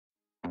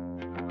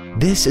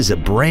This is a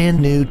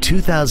brand new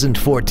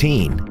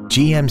 2014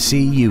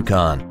 GMC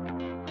Yukon.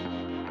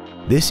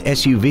 This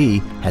SUV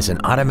has an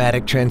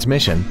automatic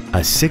transmission,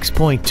 a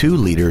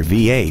 6.2-liter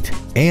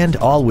V8, and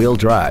all-wheel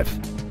drive.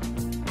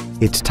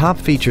 Its top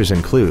features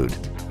include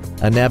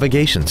a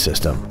navigation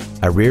system,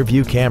 a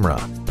rear-view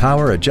camera,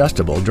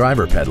 power-adjustable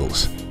driver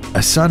pedals, a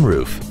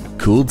sunroof,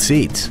 cooled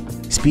seats,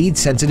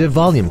 speed-sensitive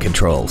volume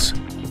controls,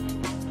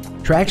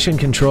 traction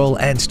control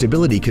and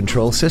stability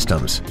control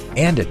systems,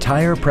 and a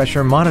tire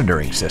pressure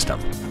monitoring system.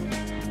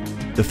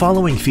 The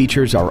following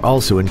features are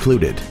also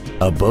included: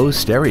 a Bose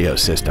stereo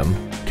system,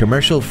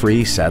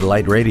 commercial-free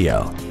satellite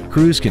radio,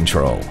 cruise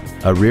control,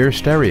 a rear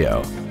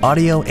stereo,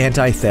 audio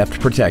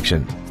anti-theft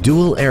protection,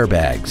 dual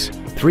airbags,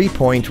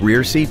 3-point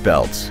rear seat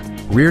belts,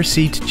 rear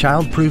seat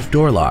child-proof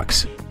door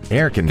locks,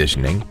 air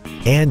conditioning,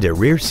 and a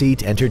rear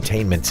seat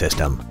entertainment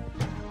system.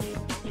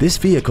 This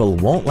vehicle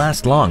won't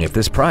last long at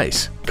this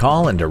price.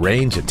 Call and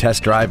arrange a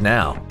test drive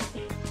now.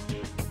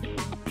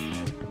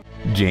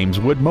 James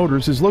Wood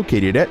Motors is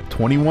located at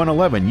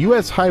 2111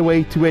 US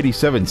Highway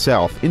 287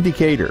 South in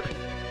Decatur.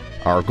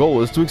 Our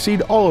goal is to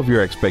exceed all of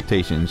your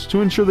expectations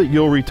to ensure that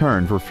you'll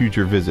return for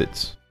future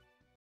visits.